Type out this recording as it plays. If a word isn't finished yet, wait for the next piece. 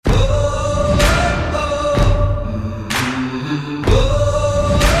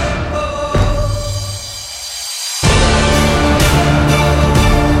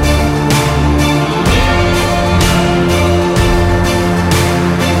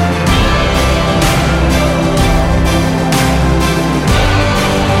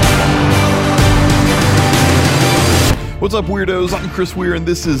What's up, weirdos? I'm Chris Weir, and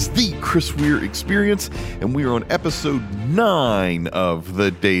this is the Chris Weir Experience, and we are on episode 9 of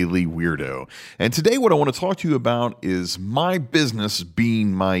The Daily Weirdo. And today what I want to talk to you about is my business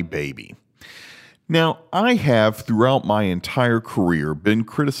being my baby. Now, I have, throughout my entire career, been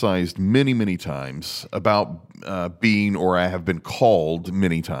criticized many, many times about being, or I have been called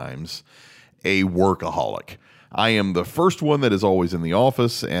many times, a workaholic. I am the first one that is always in the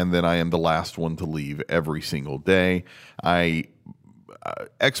office, and then I am the last one to leave every single day. I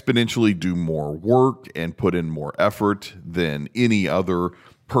exponentially do more work and put in more effort than any other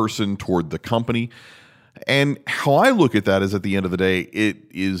person toward the company. And how I look at that is, at the end of the day, it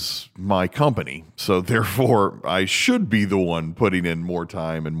is my company. So therefore, I should be the one putting in more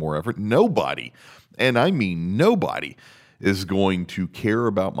time and more effort. Nobody, and I mean nobody, is going to care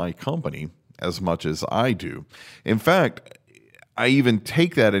about my company as much as I do. In fact, I even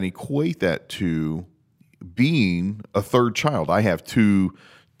take that and equate that to being a third child. I have two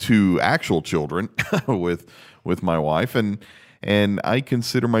actual children with my wife, and I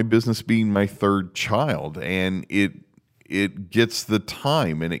consider my business being my third child. And it gets the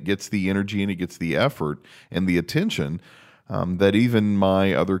time, and it gets the energy, and it gets the effort and the attention that even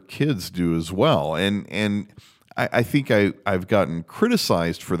my other kids do as well. And I think I've gotten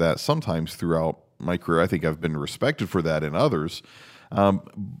criticized for that sometimes throughout my career. I think I've been respected for that in others.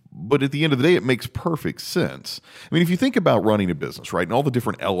 But at the end of the day, it makes perfect sense. I mean, if you think about running a business, right, and all the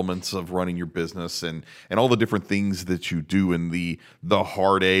different elements of running your business and all the different things that you do, and the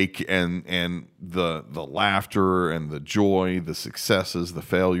heartache and the laughter and the joy, the successes, the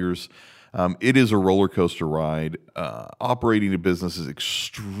failures, it is a roller coaster ride. Operating a business is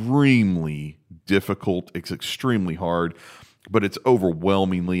extremely difficult. It's extremely hard, but it's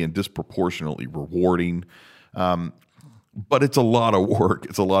overwhelmingly and disproportionately rewarding. But it's a lot of work.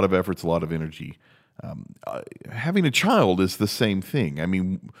 It's a lot of effort. It's a lot of energy. Having a child is the same thing. I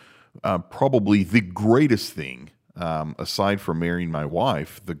mean, probably the greatest thing, aside from marrying my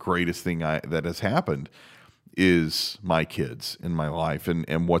wife, the greatest thing that has happened is my kids in my life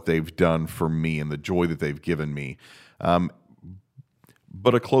and what they've done for me and the joy that they've given me.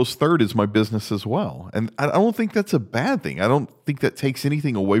 But a close third is my business as well. And I don't think that's a bad thing. I don't think that takes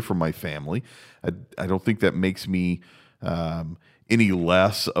anything away from my family. I don't think that makes me any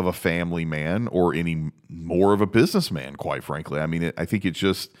less of a family man or any more of a businessman, quite frankly. I mean, I think it's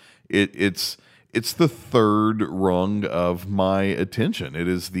just, it's the third rung of my attention. It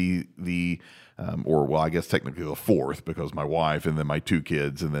is I guess technically the fourth, because my wife and then my 2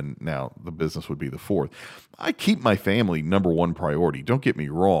 kids, and then now the business would be the fourth. I keep my family number one priority. Don't get me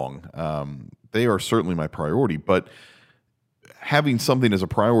wrong. They are certainly my priority, but having something as a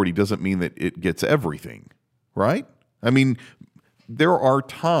priority doesn't mean that it gets everything, right? I mean, there are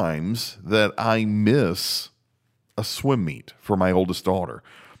times that I miss a swim meet for my oldest daughter,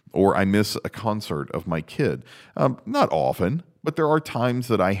 or I miss a concert of my kid. Not often, but there are times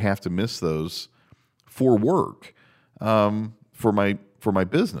that I have to miss those for work, for my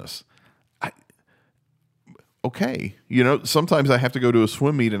business. Okay, sometimes I have to go to a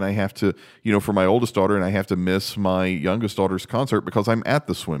swim meet, and I have to, for my oldest daughter, and I have to miss my youngest daughter's concert because I'm at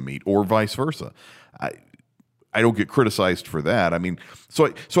the swim meet, or vice versa. I don't get criticized for that. I mean,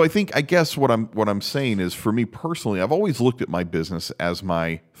 so I think, I guess what I'm saying is, for me personally, I've always looked at my business as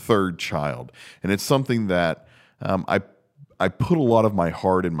my third child, and it's something that I put a lot of my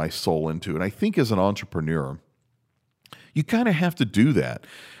heart and my soul into. And I think as an entrepreneur, you kind of have to do that.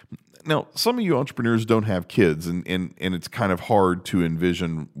 Now, some of you entrepreneurs don't have kids, and it's kind of hard to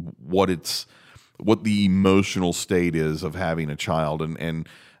envision what the emotional state is of having a child, and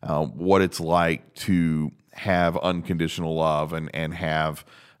what it's like to have unconditional love and have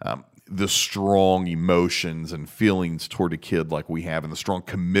the strong emotions and feelings toward a kid like we have, and the strong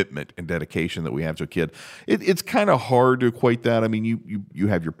commitment and dedication that we have to a kid. It's kind of hard to equate that. I mean, you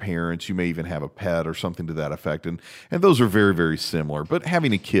have your parents, you may even have a pet or something to that effect, and those are very, very similar. But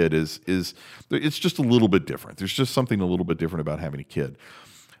having a kid is it's just a little bit different. There's just something a little bit different about having a kid.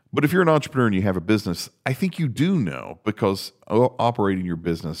 But if you're an entrepreneur and you have a business, I think you do know, because operating your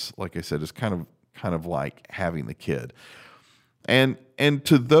business, like I said, is kind of like having the kid. And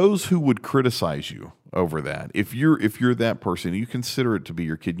to those who would criticize you over that, if you're that person, you consider it to be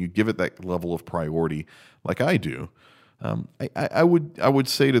your kid, and you give it that level of priority, like I do, I would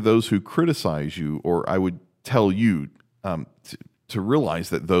say to those who criticize you, or I would tell you to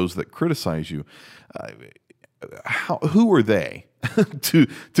realize that those that criticize you, who are they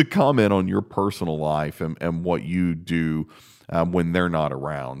to comment on your personal life and what you do when they're not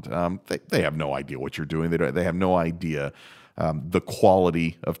around? They have no idea what you're doing. They have no idea the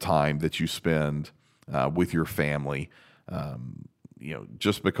quality of time that you spend with your family,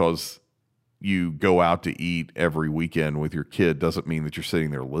 Just because you go out to eat every weekend with your kid doesn't mean that you're sitting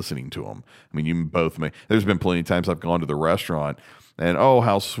there listening to them. I mean, you both may. There's been plenty of times I've gone to the restaurant and, oh,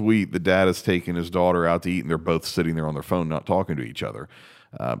 how sweet, the dad has taken his daughter out to eat and they're both sitting there on their phone, not talking to each other.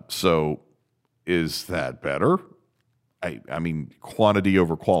 So is that better? I mean, quantity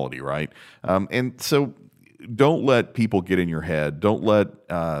over quality, right? And so don't let people get in your head. Don't let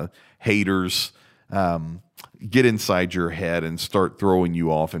haters get inside your head and start throwing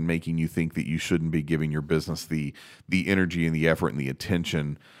you off and making you think that you shouldn't be giving your business the energy and the effort and the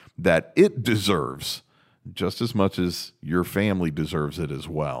attention that it deserves, just as much as your family deserves it as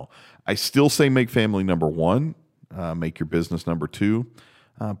well. I still say make family number one, make your business number two,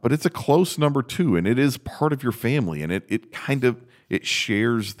 but it's a close number two, and it is part of your family, and it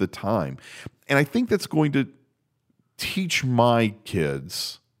shares the time. And I think that's going to teach my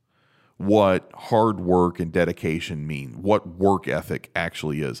kids what hard work and dedication mean, what work ethic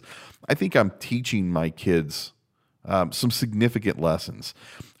actually is. I think I'm teaching my kids some significant lessons.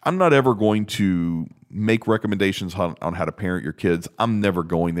 I'm not ever going to make recommendations on how to parent your kids. I'm never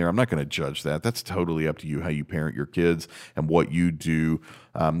going there. I'm not going to judge that. That's totally up to you, how you parent your kids and what you do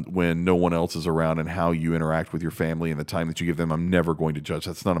when no one else is around and how you interact with your family and the time that you give them. I'm never going to judge.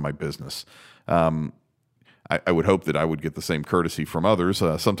 That's none of my business. I would hope that I would get the same courtesy from others.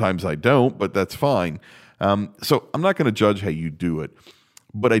 Sometimes I don't, but that's fine. So I'm not going to judge how you do it.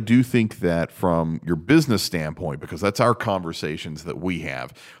 But I do think that from your business standpoint, because that's our conversations that we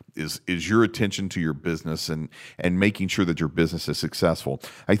have, is your attention to your business and making sure that your business is successful.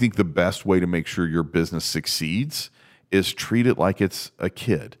 I think the best way to make sure your business succeeds is treat it like it's a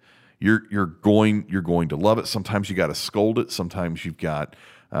kid. You're going to love it. Sometimes you got to scold it. Sometimes you've got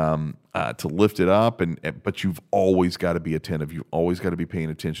to lift it up, but you've always got to be attentive. You've always got to be paying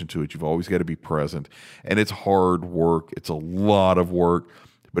attention to it. You've always got to be present. And it's hard work. It's a lot of work,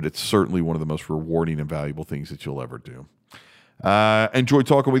 but it's certainly one of the most rewarding and valuable things that you'll ever do. Enjoyed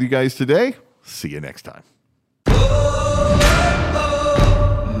talking with you guys today. See you next time.